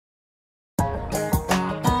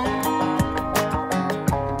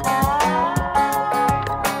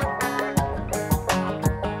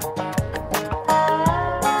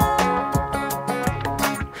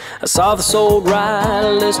saw this old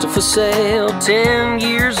ride listed for sale, 10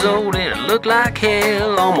 years old and it looked like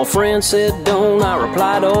hell. All my friends said don't, I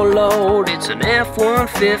replied oh Lord. It's an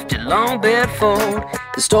F-150 long bed Ford.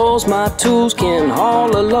 It stores my tools, can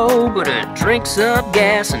haul a load, but it drinks up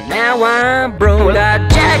gas and now I'm broke. Well, I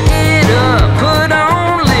jacked it up, put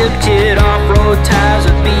on lifted off-road tires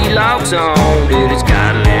with B-locks on. Dude, it's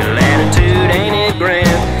got a little attitude, ain't it grand?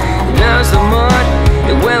 It does the mud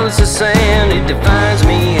as well as the sand. It defines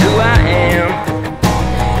me who I am.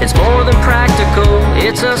 It's more than practical,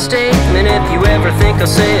 it's a statement. If you ever think I'll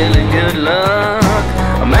sell it, good luck.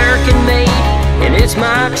 American made, and it's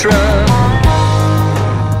my truck.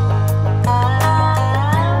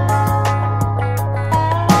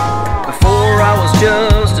 Before I was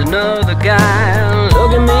just another guy.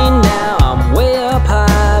 Look at me now, I'm way up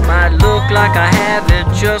high. Might look like I have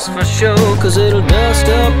it just for show, cause it'll dust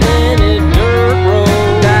up any dirt road.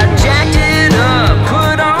 I jacked it up,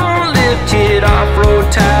 put on lifted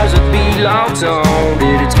off-road tires with B-locks on.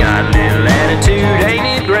 Dude, it's got a little attitude, ain't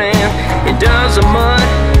it grand? It does the mud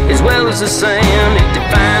as well as the sand. It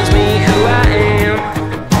defines me who I am.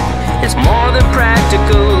 It's more than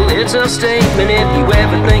practical, it's a statement. If you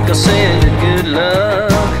ever think I'll sell it, good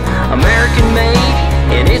luck. American made,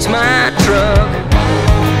 and it's my truck.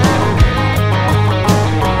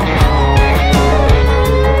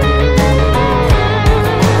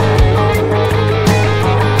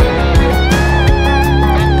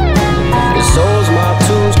 It stores my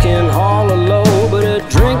tools, can haul a load, but it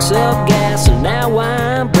drinks up gas and now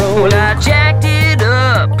I'm broke. Well, I jacked it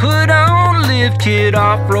up, put on lifted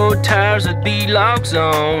off-road tires with B-locks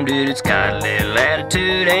on. Dude, it's got a little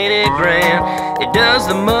attitude, ain't it grand? It does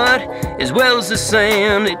the mud as well as the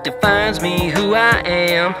sand. It defines me who I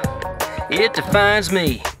am. It defines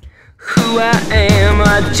me who I am.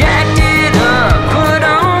 I jacked it up, put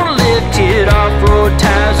on lifted off-road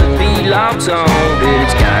tires with B-locks on. Dude,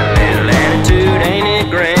 it's got a little attitude, ain't it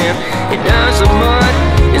grand? It does the mud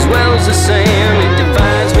as well as the sand. It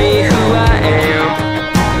defines me who I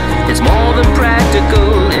am. It's more than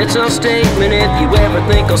practical, it's a statement. If you ever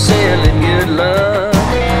think I'll sell it, good luck.